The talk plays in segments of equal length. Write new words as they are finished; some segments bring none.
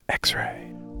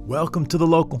X-Ray. Welcome to The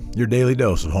Local, your daily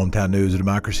dose of hometown news and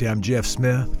democracy. I'm Jeff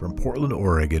Smith from Portland,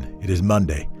 Oregon. It is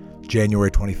Monday,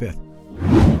 January 25th.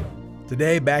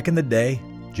 Today, back in the day,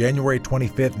 January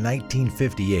 25th,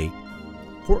 1958,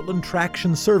 Portland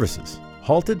Traction Services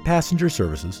halted passenger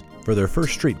services for their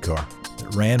first streetcar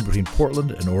that ran between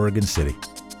Portland and Oregon City.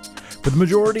 For the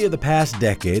majority of the past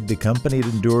decade, the company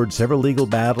had endured several legal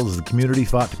battles as the community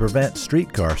fought to prevent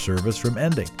streetcar service from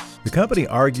ending. The company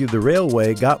argued the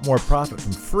railway got more profit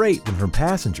from freight than from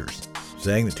passengers,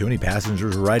 saying that too many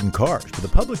passengers were riding cars. But the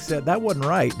public said that wasn't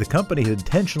right. The company had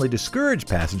intentionally discouraged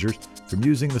passengers from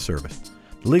using the service.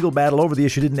 The legal battle over the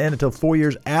issue didn't end until 4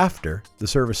 years after the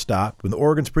service stopped, when the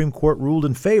Oregon Supreme Court ruled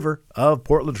in favor of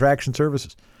Portland Traction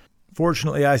Services.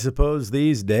 Fortunately, I suppose,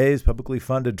 these days, publicly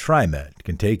funded TriMet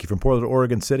can take you from Portland to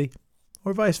Oregon City,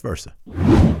 or vice versa.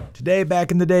 Today, back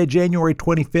in the day, January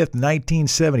 25th,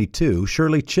 1972,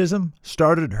 Shirley Chisholm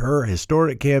started her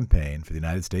historic campaign for the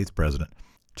United States president.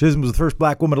 Chisholm was the first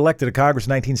black woman elected to Congress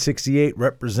in 1968,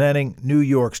 representing New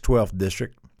York's 12th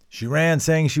District. She ran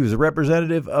saying she was a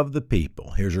representative of the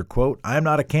people. Here's her quote: "I am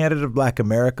not a candidate of Black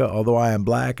America, although I am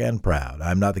black and proud.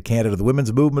 I am not the candidate of the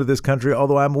women's movement of this country,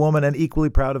 although I am a woman and equally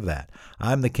proud of that.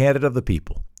 I am the candidate of the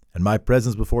people, and my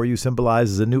presence before you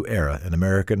symbolizes a new era in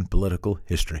American political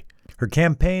history." Her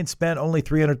campaign spent only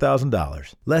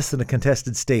 $300,000, less than a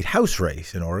contested state House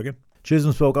race in Oregon.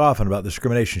 Chisholm spoke often about the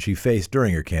discrimination she faced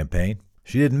during her campaign.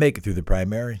 She didn't make it through the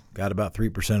primary, got about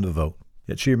 3% of the vote.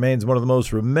 Yet she remains one of the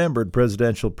most remembered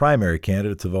presidential primary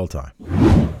candidates of all time.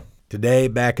 Today,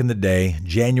 back in the day,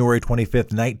 January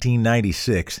 25th,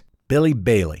 1996, Billy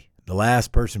Bailey, the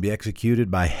last person to be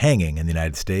executed by hanging in the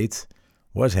United States,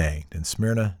 was hanged in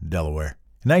Smyrna, Delaware.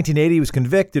 In 1980, he was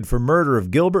convicted for murder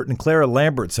of Gilbert and Clara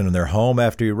Lambertson in their home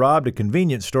after he robbed a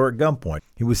convenience store at gunpoint.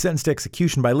 He was sentenced to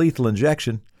execution by lethal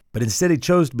injection, but instead he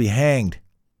chose to be hanged.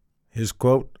 His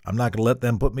quote: "I'm not going to let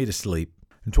them put me to sleep."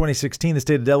 In 2016, the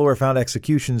state of Delaware found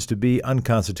executions to be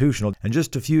unconstitutional, and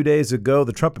just a few days ago,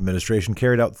 the Trump administration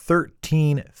carried out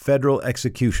 13 federal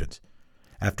executions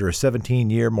after a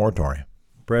 17-year moratorium.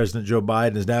 President Joe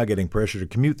Biden is now getting pressure to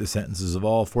commute the sentences of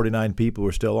all 49 people who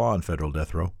are still on federal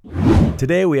death row.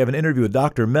 Today, we have an interview with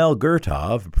Dr. Mel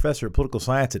Gurtov, a professor of political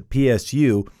science at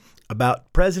PSU,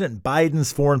 about President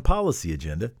Biden's foreign policy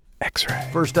agenda. X-Ray.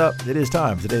 First up, it is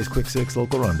time for today's Quick Six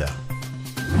Local Rundown.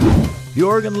 The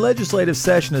Oregon legislative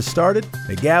session has started.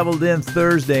 They gavelled in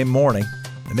Thursday morning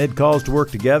amid calls to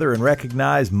work together and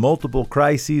recognize multiple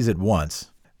crises at once.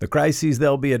 The crises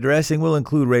they'll be addressing will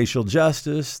include racial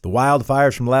justice, the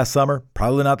wildfires from last summer,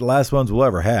 probably not the last ones we'll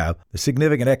ever have, the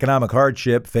significant economic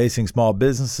hardship facing small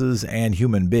businesses and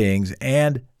human beings,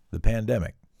 and the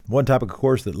pandemic. One topic, of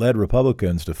course, that led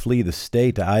Republicans to flee the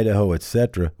state to Idaho,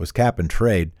 etc., was cap and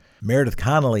trade. Meredith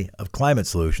Connolly of Climate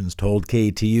Solutions told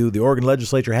KTU the Oregon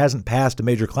legislature hasn't passed a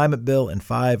major climate bill in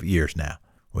 5 years now.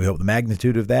 We hope the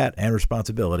magnitude of that and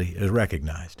responsibility is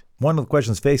recognized. One of the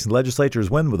questions facing the legislature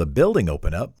is when will the building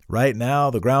open up? Right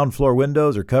now, the ground floor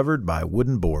windows are covered by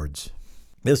wooden boards.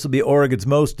 This will be Oregon's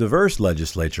most diverse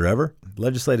legislature ever. The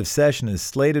legislative session is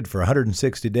slated for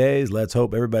 160 days. Let's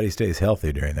hope everybody stays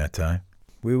healthy during that time.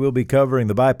 We will be covering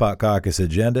the BIPOC caucus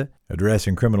agenda,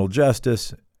 addressing criminal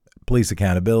justice, police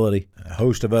accountability, and a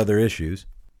host of other issues.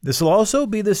 This will also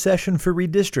be the session for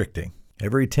redistricting.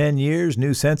 Every 10 years,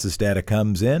 new census data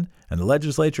comes in, and the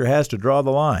legislature has to draw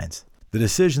the lines. The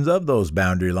decisions of those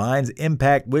boundary lines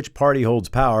impact which party holds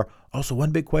power. Also,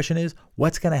 one big question is,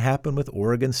 what's going to happen with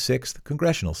Oregon's 6th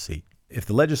congressional seat? If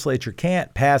the legislature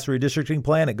can't pass a redistricting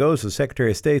plan, it goes to the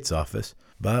Secretary of State's office.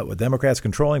 But with Democrats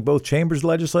controlling both chambers of the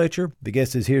legislature, the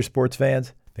guess is here, sports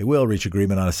fans, they will reach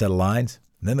agreement on a set of lines.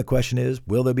 And then the question is,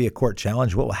 will there be a court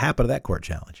challenge? What will happen to that court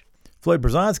challenge? Floyd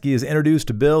Brzezinski has introduced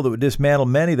a bill that would dismantle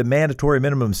many of the mandatory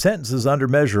minimum sentences under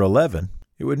Measure 11.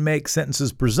 It would make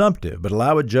sentences presumptive, but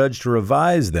allow a judge to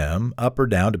revise them up or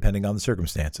down depending on the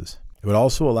circumstances. It would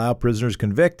also allow prisoners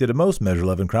convicted of most Measure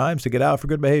 11 crimes to get out for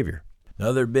good behavior.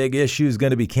 Another big issue is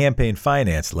going to be campaign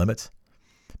finance limits.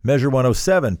 Measure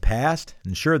 107 passed,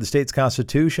 ensured the state's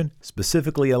constitution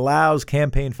specifically allows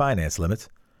campaign finance limits.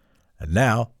 And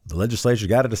now, the legislature's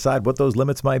got to decide what those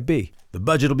limits might be. The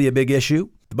budget will be a big issue.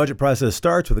 The budget process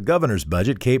starts with the governor's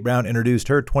budget. Kate Brown introduced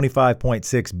her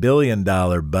 $25.6 billion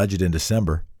budget in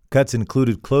December. Cuts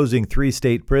included closing 3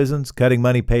 state prisons, cutting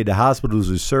money paid to hospitals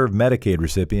who serve Medicaid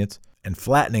recipients, and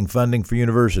flattening funding for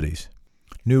universities.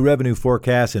 New revenue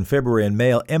forecasts in February and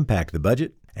May will impact the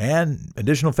budget, and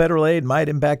additional federal aid might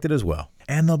impact it as well.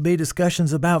 And there'll be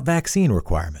discussions about vaccine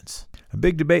requirements. A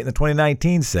big debate in the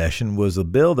 2019 session was a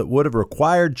bill that would have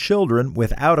required children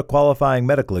without a qualifying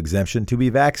medical exemption to be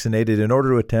vaccinated in order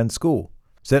to attend school.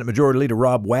 Senate Majority Leader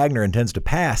Rob Wagner intends to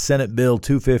pass Senate Bill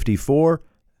 254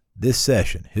 this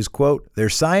session. His quote,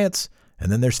 "There's science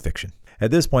and then there's fiction."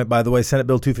 At this point, by the way, Senate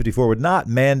Bill 254 would not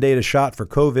mandate a shot for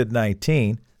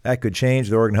COVID-19. That could change.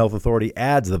 The Oregon Health Authority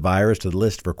adds the virus to the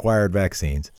list of required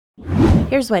vaccines.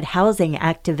 Here's what housing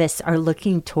activists are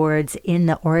looking towards in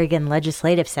the Oregon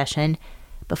legislative session.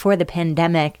 Before the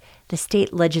pandemic, the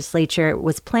state legislature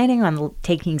was planning on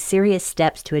taking serious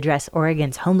steps to address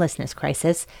Oregon's homelessness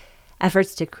crisis.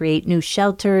 Efforts to create new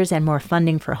shelters and more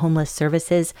funding for homeless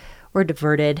services were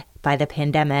diverted by the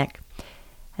pandemic.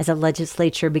 As the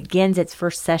legislature begins its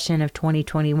first session of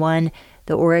 2021,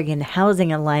 the Oregon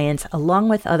Housing Alliance, along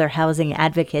with other housing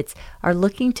advocates, are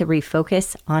looking to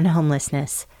refocus on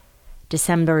homelessness.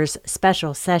 December's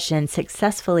special session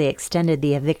successfully extended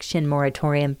the eviction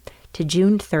moratorium to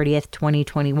June 30th,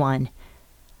 2021.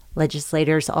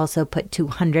 Legislators also put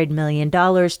 $200 million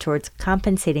towards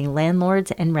compensating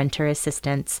landlords and renter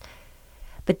assistance.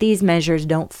 But these measures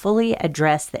don't fully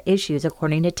address the issues,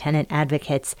 according to tenant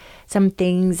advocates. Some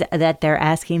things that they're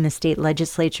asking the state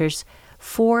legislatures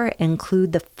for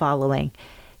include the following: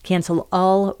 cancel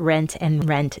all rent and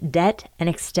rent debt and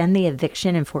extend the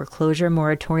eviction and foreclosure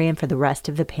moratorium for the rest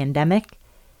of the pandemic,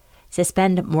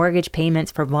 suspend mortgage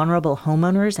payments for vulnerable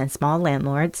homeowners and small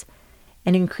landlords,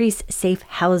 and increase safe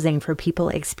housing for people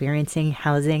experiencing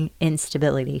housing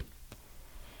instability.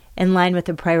 In line with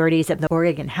the priorities of the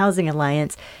Oregon Housing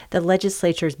Alliance, the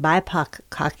legislature's BIPOC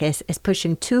caucus is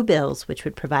pushing two bills which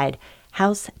would provide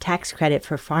house tax credit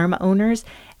for farm owners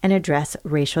and address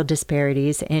racial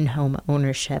disparities in home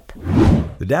ownership.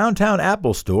 The downtown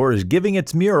Apple Store is giving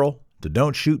its mural to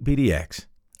Don't Shoot PDX.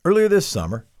 Earlier this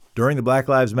summer, during the Black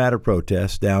Lives Matter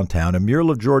protests downtown, a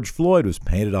mural of George Floyd was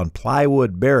painted on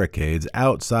plywood barricades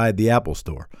outside the Apple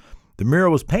Store. The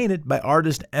mural was painted by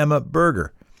artist Emma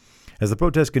Berger. As the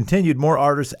protest continued, more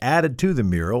artists added to the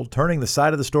mural, turning the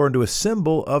side of the store into a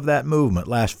symbol of that movement.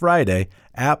 Last Friday,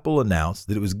 Apple announced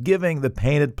that it was giving the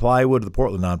painted plywood to the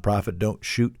Portland nonprofit Don't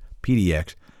Shoot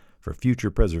PDX for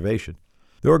future preservation.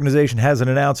 The organization hasn't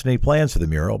announced any plans for the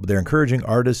mural, but they're encouraging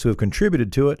artists who have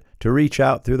contributed to it to reach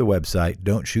out through the website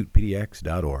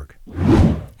don'tshootpdx.org.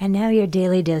 And now your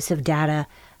daily dose of data.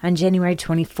 On January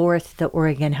 24th, the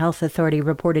Oregon Health Authority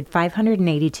reported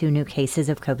 582 new cases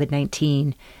of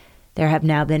COVID-19. There have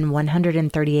now been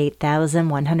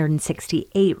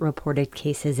 138,168 reported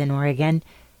cases in Oregon.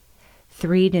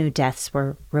 3 new deaths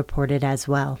were reported as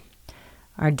well.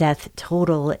 Our death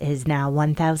total is now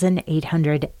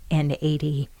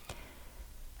 1,880.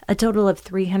 A total of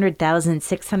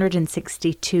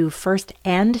 300,662 first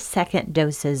and second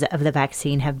doses of the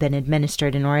vaccine have been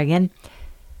administered in Oregon.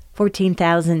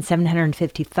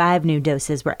 14,755 new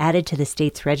doses were added to the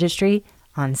state's registry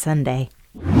on Sunday.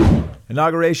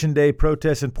 Inauguration Day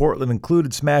protests in Portland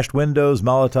included smashed windows,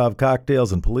 Molotov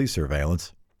cocktails, and police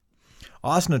surveillance.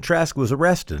 Austin Trask was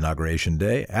arrested Inauguration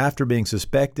Day after being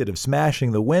suspected of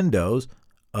smashing the windows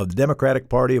of the Democratic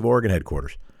Party of Oregon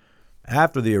headquarters.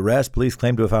 After the arrest, police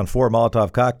claimed to have found 4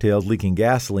 Molotov cocktails leaking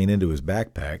gasoline into his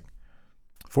backpack.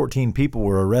 14 people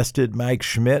were arrested. Mike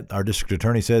Schmidt, our district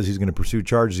attorney, says he's going to pursue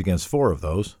charges against 4 of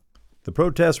those. The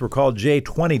protests were called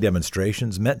J20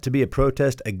 demonstrations, meant to be a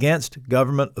protest against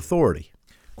government authority.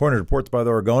 According to reports by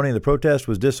the Oregonian, the protest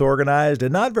was disorganized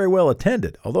and not very well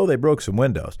attended, although they broke some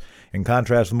windows, in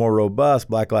contrast to the more robust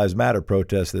Black Lives Matter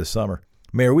protests this summer.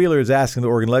 Mayor Wheeler is asking the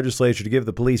Oregon legislature to give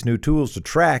the police new tools to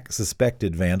track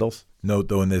suspected vandals. Note,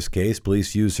 though, in this case,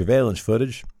 police used surveillance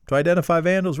footage to identify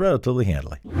vandals relatively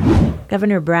handily.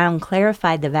 Governor Brown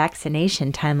clarified the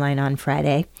vaccination timeline on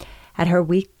Friday. At her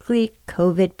weekly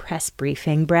COVID press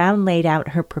briefing, Brown laid out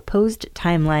her proposed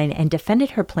timeline and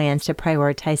defended her plans to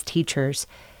prioritize teachers.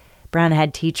 Brown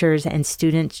had teachers and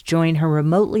students join her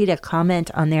remotely to comment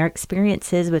on their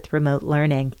experiences with remote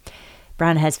learning.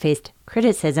 Brown has faced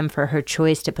criticism for her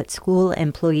choice to put school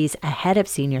employees ahead of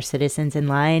senior citizens in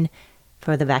line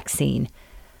for the vaccine.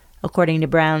 According to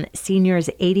Brown, seniors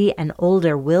 80 and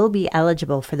older will be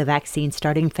eligible for the vaccine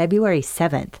starting February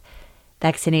 7th.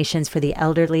 Vaccinations for the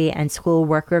elderly and school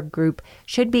worker group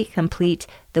should be complete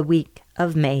the week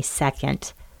of May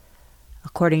 2nd.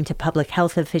 According to public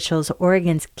health officials,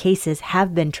 Oregon's cases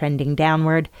have been trending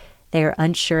downward. They are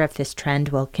unsure if this trend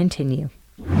will continue.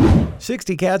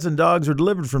 60 cats and dogs were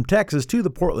delivered from Texas to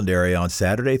the Portland area on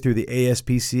Saturday through the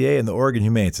ASPCA and the Oregon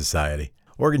Humane Society.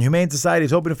 Oregon Humane Society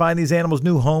is hoping to find these animals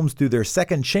new homes through their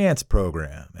Second Chance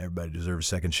program. Everybody deserves a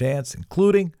second chance,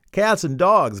 including cats and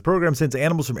dogs. The program sends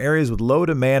animals from areas with low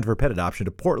demand for pet adoption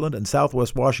to Portland and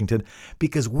Southwest Washington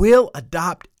because we'll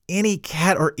adopt any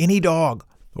cat or any dog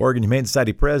Oregon Humane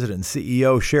Society President and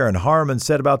CEO Sharon Harmon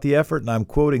said about the effort, and I'm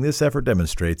quoting, "This effort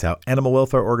demonstrates how animal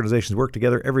welfare organizations work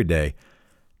together every day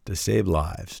to save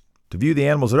lives." To view the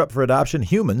animals that are up for adoption,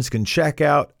 humans can check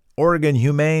out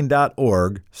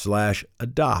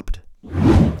OregonHumane.org/adopt.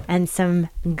 And some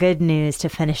good news to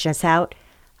finish us out.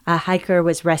 A hiker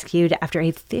was rescued after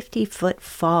a 50-foot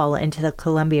fall into the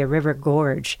Columbia River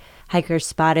Gorge. Hikers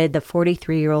spotted the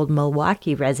 43-year-old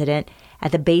Milwaukee resident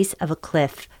at the base of a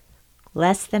cliff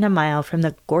less than a mile from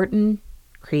the Gorton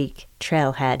Creek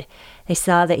trailhead. They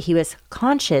saw that he was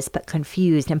conscious but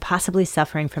confused and possibly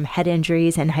suffering from head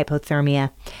injuries and hypothermia.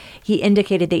 He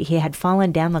indicated that he had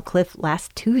fallen down the cliff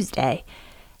last Tuesday.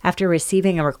 After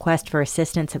receiving a request for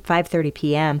assistance at 5:30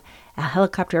 p.m., a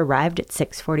helicopter arrived at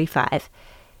 6:45.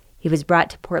 He was brought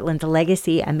to Portland's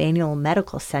Legacy Emmanuel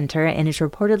Medical Center and is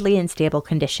reportedly in stable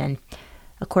condition.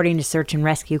 According to Search and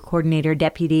Rescue Coordinator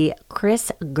Deputy Chris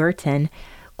Gurtov,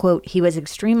 quote, "He was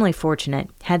extremely fortunate.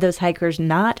 Had those hikers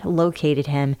not located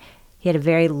him, he had a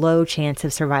very low chance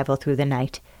of survival through the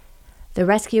night." The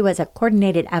rescue was a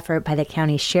coordinated effort by the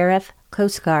county sheriff,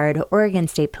 Coast Guard, Oregon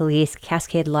State Police,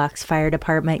 Cascade Locks Fire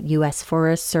Department, U.S.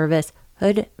 Forest Service,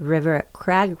 Hood River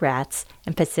Crag Rats,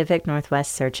 and Pacific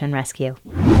Northwest Search and Rescue.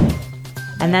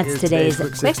 And that's today's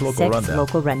Quick Six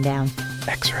Local Rundown.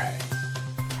 X-ray.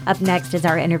 Up next is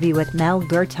our interview with Mel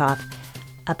Gurtov,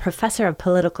 a professor of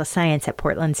political science at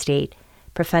Portland State.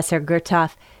 Professor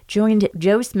Gurtov joined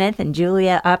Joe Smith and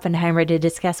Julia Oppenheimer to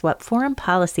discuss what foreign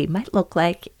policy might look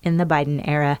like in the Biden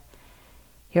era.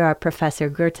 Here are Professor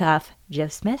Gurtov, Joe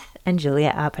Smith, and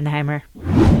Julia Oppenheimer.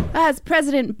 As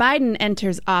President Biden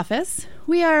enters office,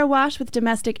 we are awash with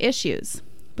domestic issues.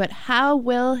 But how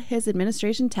will his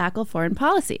administration tackle foreign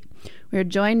policy? We are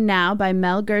joined now by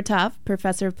Mel Gurtov,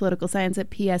 Professor of Political Science at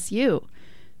PSU.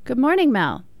 Good morning,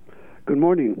 Mel. Good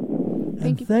morning.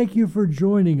 Thank you for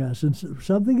joining us. And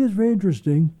something is very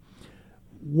interesting.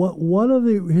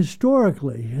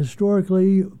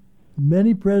 Historically,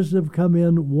 many presidents have come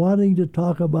in wanting to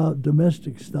talk about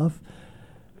domestic stuff,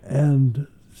 and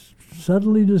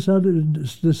suddenly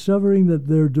discovering that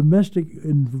their domestic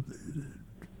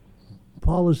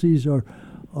policies are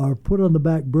put on the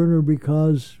back burner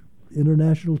because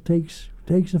international takes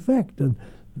effect, and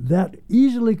that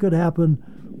easily could happen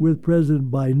with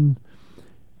President Biden.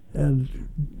 And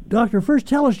Doctor, first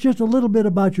tell us just a little bit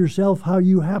about yourself, how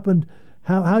you happened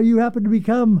to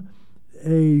become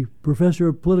a professor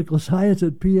of political science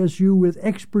at PSU with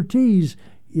expertise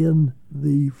in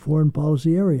the foreign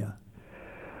policy area.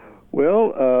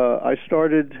 Well, I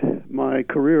started my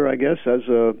career, I guess, as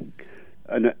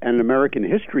an American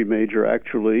history major,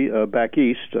 actually, back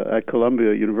east at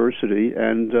Columbia University,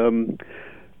 and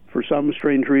for some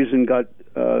strange reason got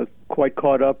quite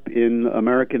caught up in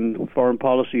American foreign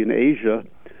policy in Asia,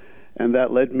 and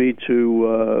that led me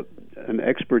to an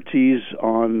expertise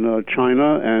on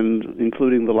China, and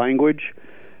including the language,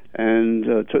 and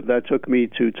that took me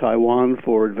to Taiwan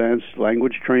for advanced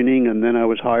language training, and then I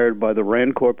was hired by the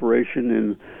RAND Corporation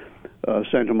in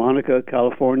Santa Monica,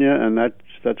 California, and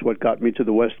that's what got me to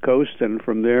the West Coast, and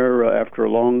from there, after a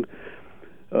long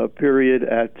period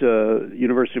at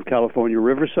University of California,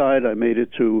 Riverside, I made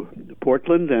it to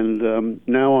Portland, and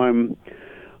now I'm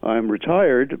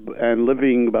retired and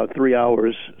living about 3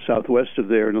 hours southwest of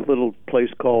there in a little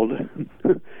place called,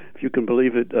 if you can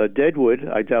believe it, Deadwood.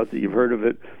 I doubt that you've heard of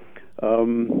it.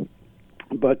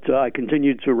 But I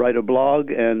continued to write a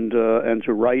blog and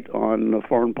to write on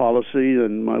foreign policy,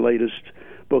 and my latest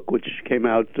book, which came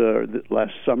out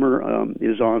last summer,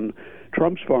 is on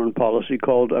Trump's foreign policy,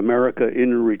 called America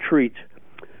in Retreat,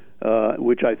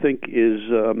 which I think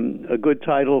is a good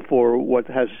title for what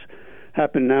has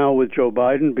happened now with Joe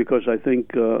Biden, because I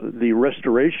think the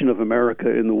restoration of America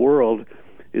in the world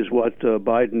is what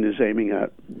Biden is aiming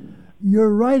at.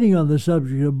 Your writing on the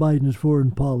subject of Biden's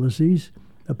foreign policies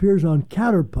appears on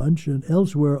Counterpunch and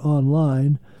elsewhere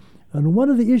online, and one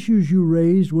of the issues you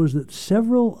raised was that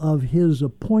several of his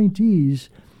appointees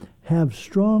have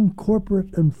strong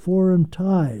corporate and foreign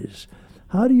ties.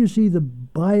 How do you see the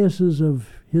biases of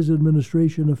his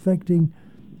administration affecting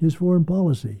his foreign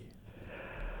policy?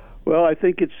 Well, I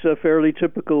think it's fairly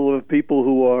typical of people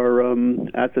who are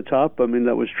at the top. I mean,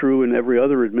 that was true in every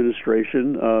other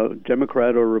administration,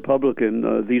 Democrat or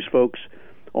Republican. These folks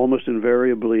almost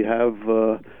invariably have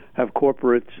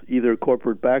either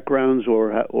corporate backgrounds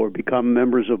or become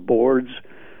members of boards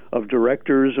of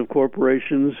directors of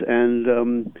corporations,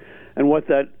 and what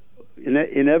that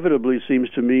inevitably seems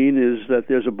to mean is that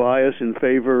there's a bias in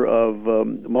favor of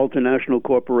multinational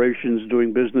corporations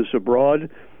doing business abroad,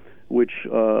 which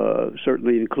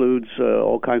certainly includes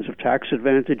all kinds of tax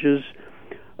advantages.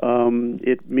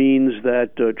 It means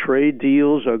that trade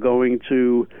deals are going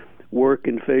to work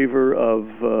in favor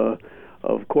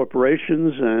of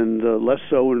corporations and less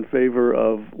so in favor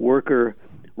of worker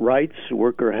rights,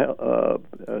 worker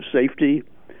safety,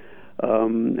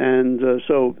 and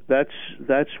so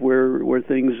that's where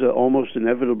things almost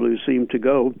inevitably seem to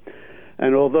go.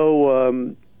 And although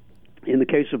in the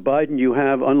case of Biden, you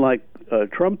have, unlike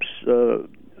Trump's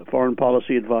foreign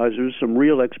policy advisors, some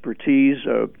real expertise,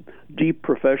 deep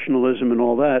professionalism, and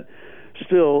all that,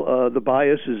 still the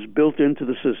bias is built into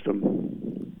the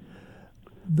system.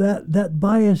 That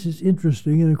bias is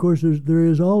interesting, and of course there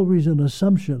is always an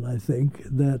assumption, I think,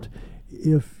 that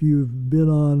if you've been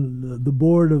on the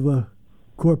board of a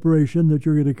corporation, that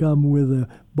you're going to come with a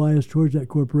bias towards that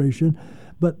corporation.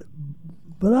 But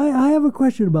I have a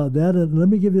question about that, and let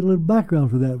me give you a little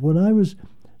background for that. When I was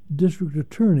district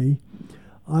attorney,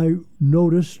 I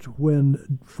noticed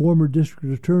when former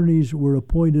district attorneys were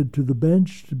appointed to the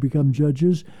bench to become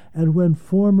judges, and when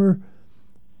former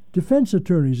defense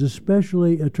attorneys,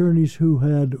 especially attorneys who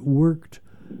had worked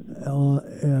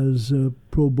as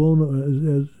pro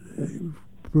bono, as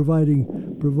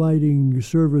providing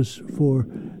service for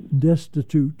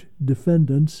destitute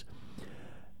defendants,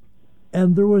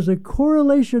 and there was a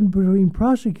correlation between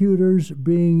prosecutors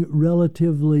being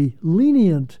relatively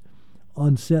lenient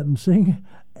on sentencing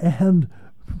and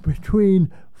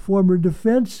between former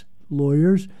defense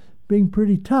lawyers being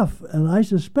pretty tough. And I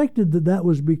suspected that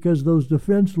was because those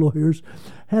defense lawyers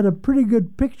had a pretty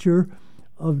good picture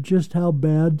of just how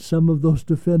bad some of those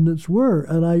defendants were.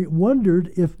 And I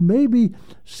wondered if maybe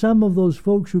some of those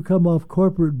folks who come off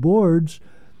corporate boards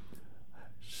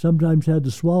sometimes had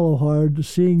to swallow hard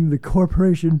seeing the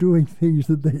corporation doing things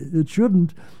that it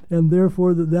shouldn't, and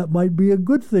therefore that might be a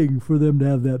good thing for them to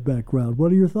have that background.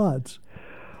 What are your thoughts?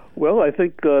 Well, I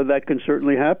think that can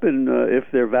certainly happen if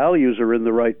their values are in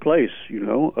the right place,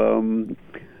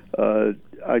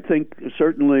 I think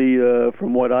certainly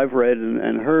from what I've read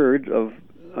and heard of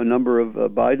a number of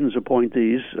Biden's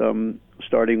appointees,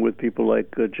 starting with people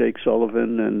like Jake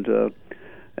Sullivan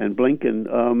and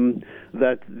Blinken,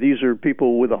 that these are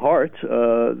people with a heart,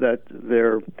 that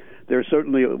they're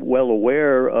certainly well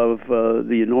aware of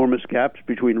the enormous gaps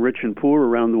between rich and poor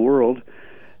around the world.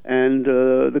 And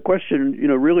the question,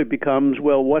 really becomes,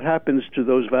 well, what happens to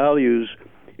those values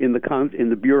in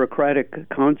the bureaucratic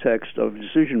context of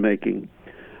decision making?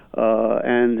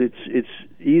 And it's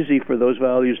easy for those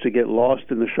values to get lost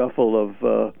in the shuffle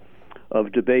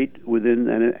of debate within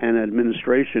an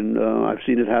administration. I've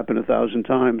seen it happen 1,000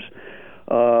 times,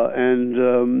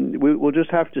 and we'll just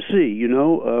have to see.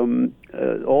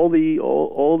 All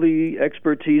the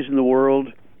expertise in the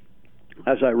world,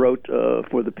 as I wrote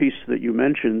for the piece that you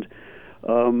mentioned,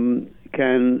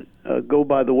 can go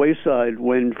by the wayside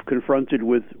when confronted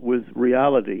with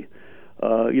reality.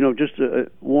 Just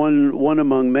one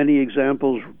among many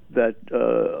examples that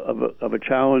of a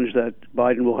challenge that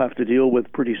Biden will have to deal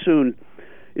with pretty soon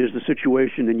is the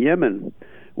situation in Yemen,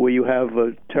 where you have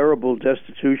a terrible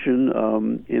destitution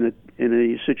in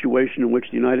a situation in which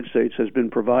the United States has been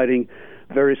providing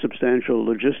very substantial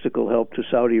logistical help to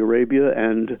Saudi Arabia,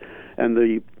 and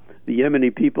the Yemeni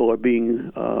people are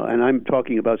being, and I'm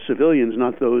talking about civilians,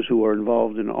 not those who are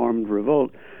involved in armed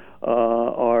revolt,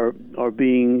 are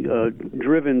being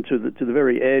driven to the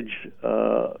very edge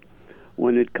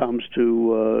when it comes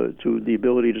to the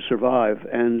ability to survive.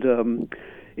 And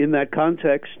in that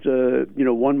context,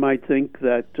 one might think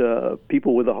that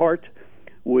people with a heart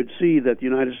would see that the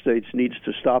United States needs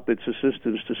to stop its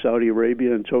assistance to Saudi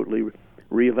Arabia and totally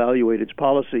reevaluate its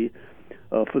policy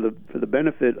for the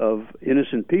benefit of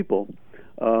innocent people.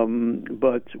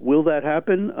 But will that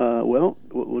happen? Well,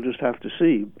 we'll just have to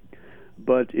see.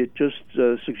 But it just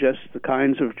suggests the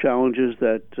kinds of challenges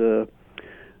that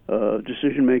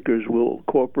decision makers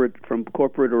from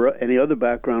corporate or any other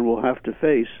background will have to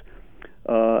face,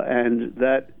 and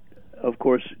that, of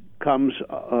course, comes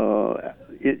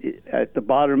at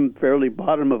the fairly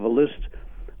bottom of a list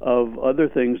of other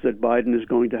things that Biden is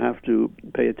going to have to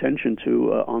pay attention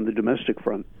to on the domestic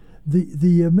front. The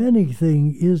Yemeni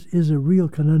thing is a real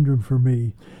conundrum for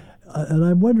me, and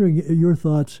I'm wondering your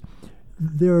thoughts.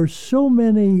 There are so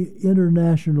many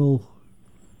international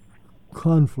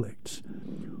conflicts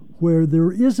where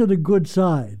there isn't a good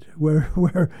side, where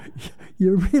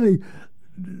you really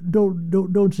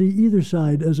don't see either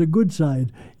side as a good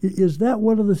side. Is that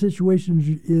one of the situations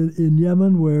in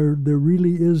Yemen where there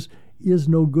really is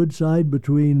no good side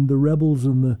between the rebels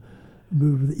and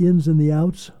the ins and the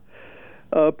outs?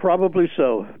 Probably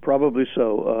so.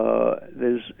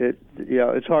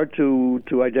 It's hard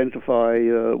to identify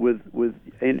with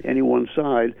any one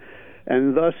side.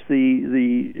 And thus,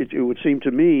 it would seem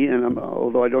to me, and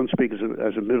although I don't speak as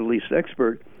a Middle East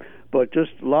expert, but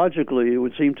just logically, it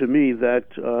would seem to me that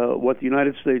what the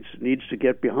United States needs to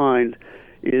get behind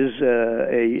is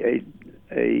a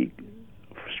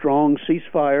strong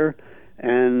ceasefire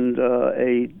and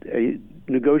a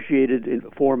negotiated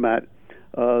format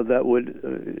that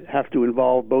would have to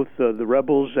involve both the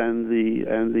rebels and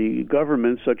the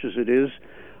government, such as it is,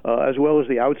 as well as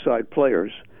the outside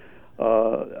players.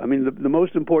 I mean, the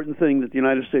most important thing that the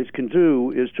United States can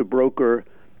do is to broker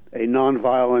a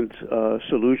nonviolent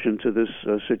solution to this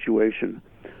situation.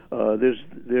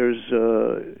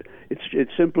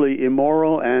 It's simply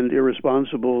immoral and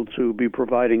irresponsible to be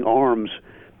providing arms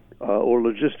or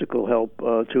logistical help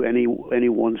to any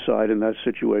one side in that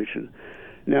situation.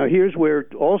 Now, here's where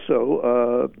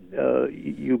also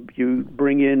you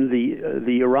bring in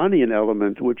the Iranian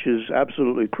element, which is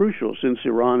absolutely crucial, since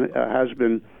Iran has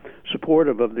been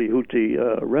supportive of the Houthi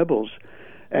rebels.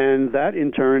 And that,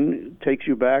 in turn, takes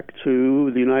you back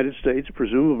to the United States,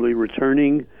 presumably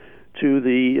returning to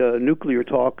the nuclear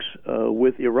talks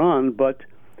with Iran, but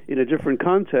in a different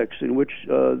context, in which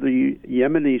the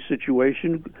Yemeni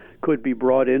situation could be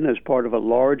brought in as part of a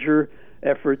larger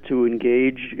effort to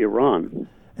engage Iran.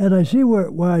 And I see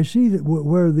where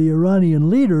the Iranian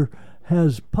leader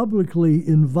has publicly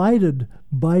invited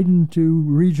Biden to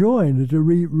rejoin,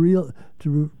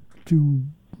 to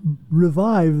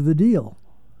revive the deal.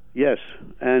 Yes,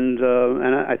 and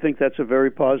I think that's a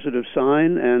very positive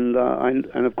sign, and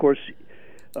of course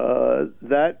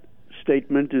that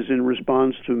statement is in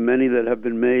response to many that have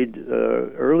been made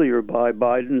earlier by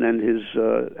Biden and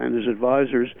his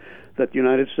advisors, that the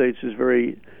United States is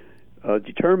very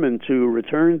determined to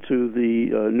return to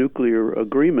the nuclear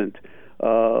agreement,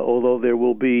 although there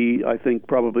will be, I think,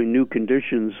 probably new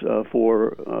conditions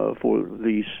for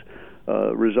the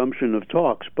resumption of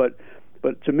talks. But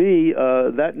to me,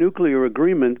 that nuclear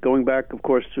agreement, going back, of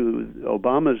course, to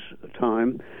Obama's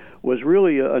time, was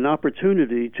really an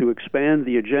opportunity to expand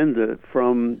the agenda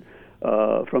from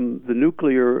the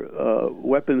nuclear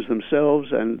weapons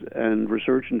themselves and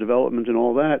research and development and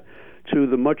all that to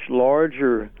the much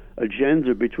larger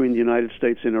agenda between the United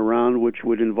States and Iran, which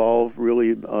would involve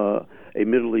really a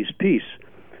Middle East peace.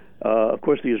 Of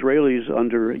course, the Israelis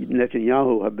under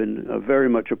Netanyahu have been very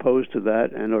much opposed to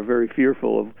that and are very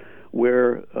fearful of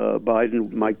where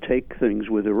Biden might take things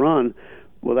with Iran.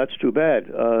 Well, that's too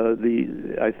bad.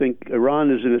 I think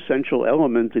Iran is an essential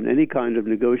element in any kind of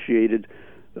negotiated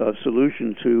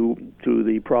solution to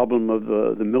the problem of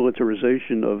the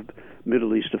militarization of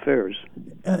Middle East affairs.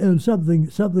 And something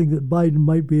that Biden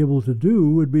might be able to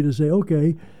do would be to say,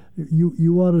 okay,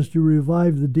 you want us to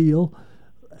revive the deal.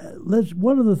 Let's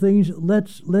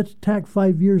tack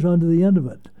 5 years onto the end of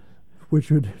it, which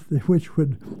would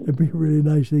be a really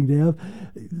nice thing to have.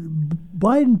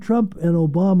 Biden, Trump, and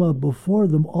Obama before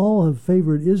them all have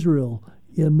favored Israel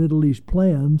in Middle East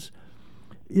plans.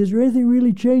 Is there anything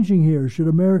really changing here? Should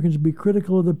Americans be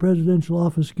critical of the presidential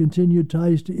office's continued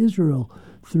ties to Israel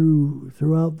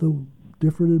throughout the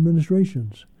different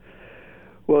administrations?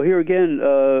 Well, here again,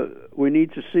 we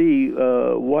need to see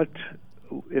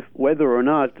whether or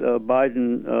not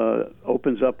Biden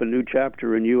opens up a new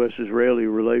chapter in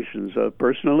U.S.-Israeli relations.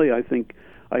 Personally, I think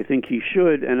he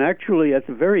should. And actually, at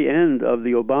the very end of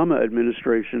the Obama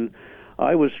administration,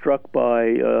 I was struck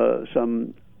by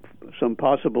some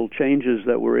possible changes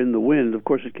that were in the wind. Of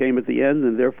course, it came at the end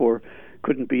and therefore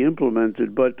couldn't be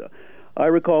implemented. But I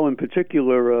recall in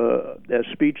particular a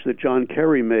speech that John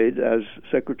Kerry made as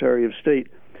Secretary of State,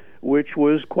 which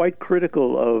was quite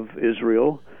critical of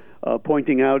Israel,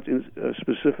 pointing out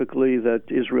specifically that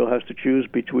Israel has to choose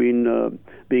between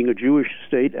being a Jewish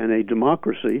state and a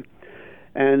democracy.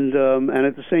 And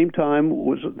at the same time,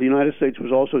 the United States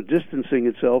was also distancing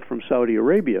itself from Saudi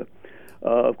Arabia.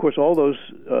 Of course, all those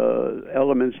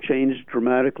elements changed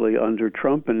dramatically under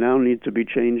Trump, and now need to be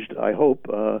changed, I hope,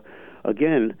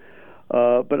 again.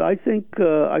 But I think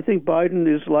Biden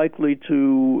is likely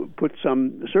to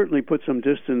certainly put some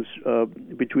distance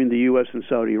between the U.S. and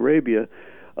Saudi Arabia.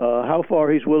 How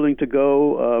far he's willing to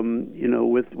go,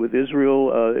 with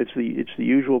Israel, it's the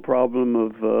usual problem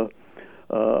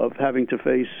of having to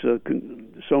face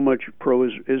so much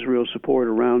pro-Israel support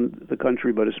around the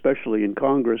country, but especially in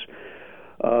Congress.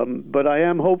 But I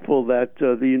am hopeful that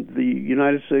the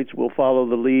United States will follow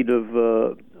the lead of,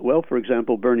 for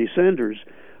example, Bernie Sanders,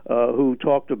 who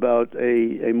talked about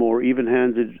a more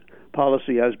even-handed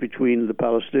policy as between the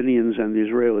Palestinians and the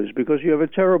Israelis, because you have a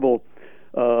terrible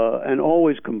and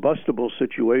always combustible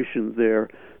situation there,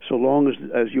 so long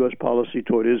as U.S. policy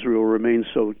toward Israel remains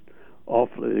so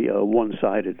awfully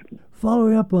one-sided.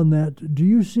 Following up on that, do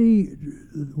you see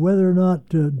whether or not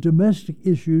domestic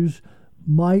issues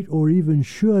might or even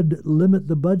should limit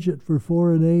the budget for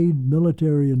foreign aid,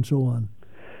 military, and so on?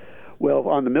 Well,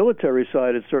 on the military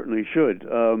side, it certainly should.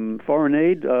 Foreign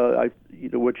aid,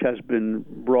 which has been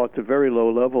brought to very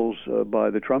low levels by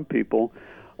the Trump people,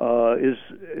 is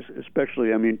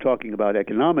especially, talking about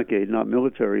economic aid, not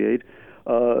military aid,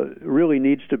 really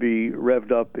needs to be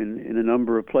revved up in a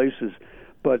number of places.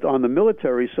 But on the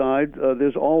military side,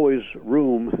 there's always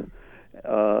room,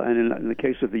 and in the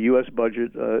case of the U.S.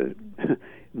 budget,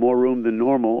 more room than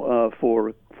normal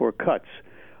for cuts.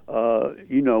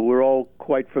 We're all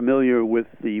quite familiar with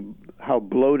how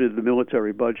bloated the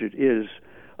military budget is.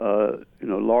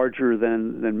 Larger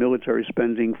than military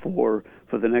spending for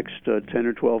the next 10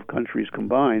 or 12 countries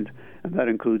combined, and that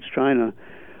includes China.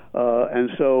 And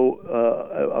so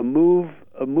a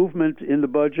movement in the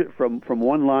budget from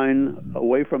one line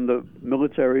away from the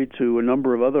military to a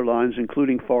number of other lines,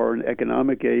 including foreign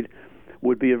economic aid,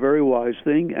 would be a very wise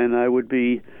thing, and I would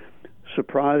be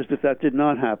surprised if that did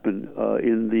not happen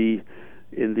in the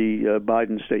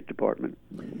Biden State Department.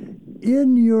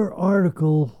 In your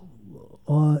article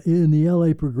in the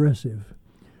LA Progressive,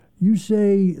 you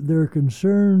say there are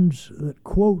concerns that,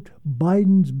 quote,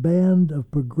 Biden's band of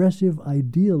progressive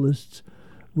idealists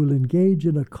will engage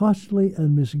in a costly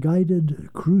and misguided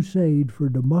crusade for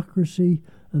democracy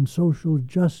and social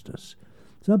justice.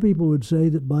 Some people would say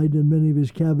that Biden and many of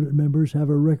his cabinet members have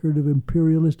a record of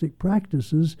imperialistic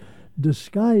practices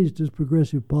disguised as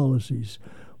progressive policies.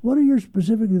 What are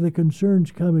specifically the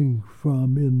concerns coming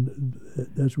from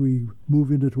as we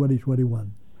move into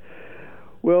 2021?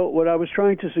 Well, what I was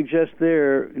trying to suggest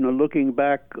there, looking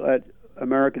back at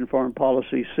American foreign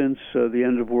policy since the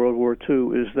end of World War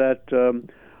II, is that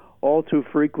all too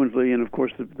frequently, and of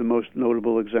course the most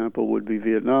notable example would be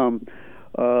Vietnam,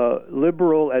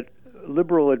 liberal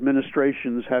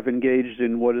administrations have engaged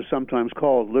in what is sometimes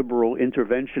called liberal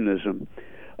interventionism,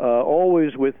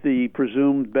 always with the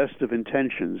presumed best of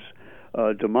intentions,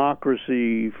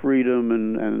 democracy, freedom,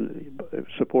 and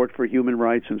support for human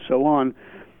rights, and so on.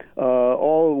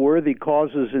 All worthy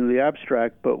causes in the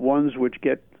abstract, but ones which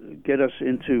get us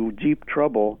into deep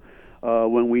trouble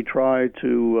when we try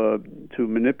to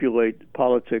manipulate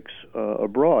politics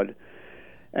abroad.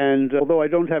 And although I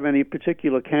don't have any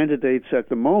particular candidates at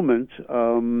the moment,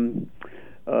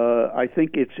 I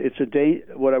think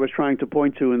what I was trying to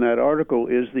point to in that article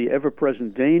is the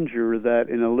ever-present danger that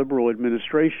in a liberal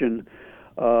administration,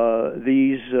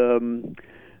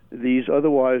 these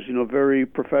otherwise, very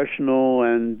professional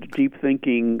and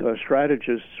deep-thinking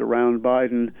strategists around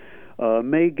Biden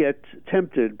may get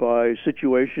tempted by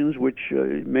situations which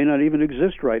may not even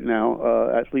exist right now,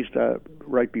 at least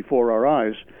right before our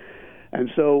eyes. And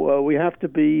so we have to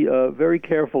be very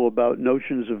careful about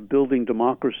notions of building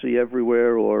democracy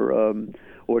everywhere, or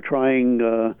trying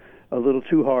a little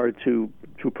too hard to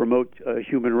promote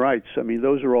human rights.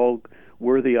 Those are all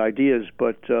worthy ideas,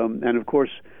 but and of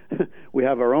course we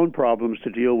have our own problems to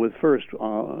deal with first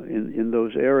in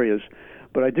those areas.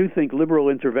 But I do think liberal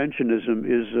interventionism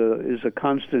is a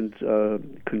constant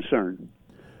concern.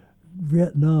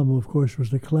 Vietnam, of course,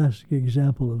 was the classic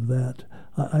example of that.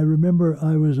 I remember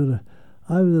I was at a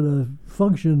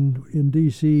function in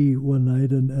D.C. one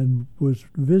night and was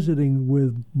visiting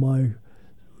with my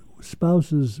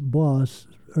spouse's boss,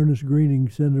 Ernest Greening,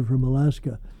 senator from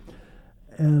Alaska,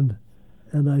 and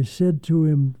I said to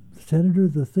him, Senator,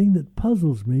 the thing that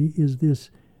puzzles me is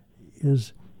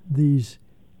these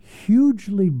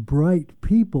hugely bright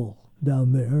people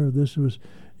down there. This was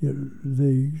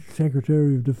the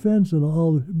Secretary of Defense and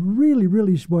all really,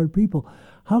 really smart people.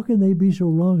 How can they be so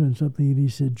wrong on something? And he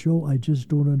said, Joe, I just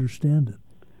don't understand it.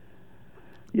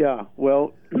 Yeah,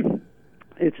 well,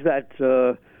 it's that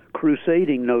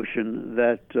crusading notion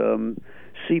that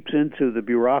seeps into the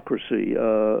bureaucracy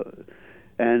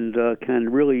and can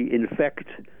really infect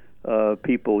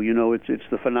people. It's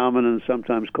the phenomenon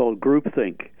sometimes called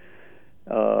groupthink,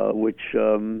 which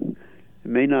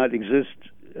may not exist,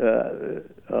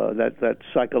 that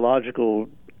psychological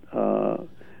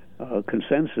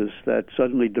consensus that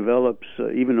suddenly develops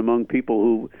even among people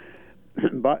who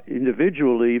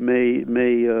individually may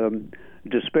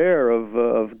despair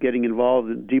of getting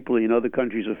involved deeply in other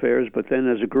countries' affairs, but then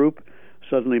as a group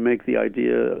suddenly make the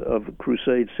idea of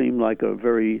crusade seem like a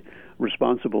very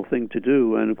responsible thing to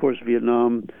do. And of course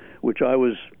Vietnam, which I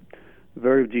was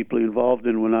very deeply involved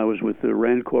in when I was with the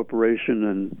Rand Corporation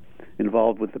and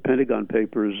involved with the Pentagon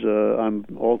Papers, I'm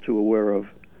all too aware of.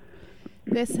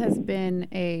 This has been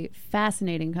a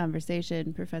fascinating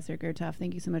conversation, Professor Gurtov.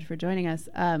 Thank you so much for joining us.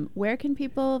 Where can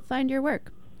people find your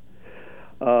work?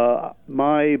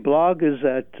 My blog is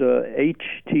at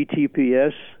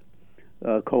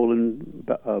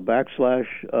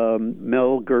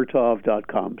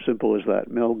https://melgurtov.com. Simple as that,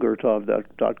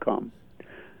 melgurtov.com.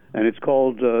 And it's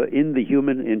called In the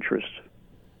Human Interest.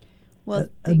 Well,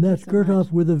 and that's so Gurtov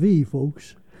much. with a V,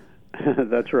 folks.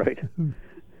 That's right.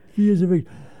 V is a V.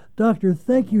 Doctor,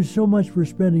 thank you so much for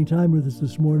spending time with us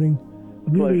this morning.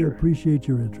 Really pleasure. appreciate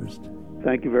your interest.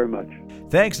 Thank you very much.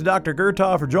 Thanks to Dr.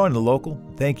 Gurtov for joining The Local.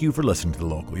 Thank you for listening to The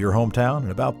Local, your hometown,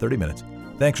 in about 30 minutes.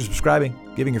 Thanks for subscribing,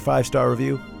 giving your 5-star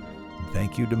review. And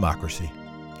thank you, Democracy.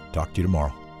 Talk to you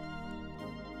tomorrow.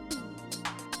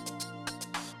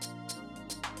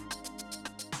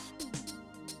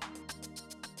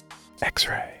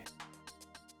 X-ray.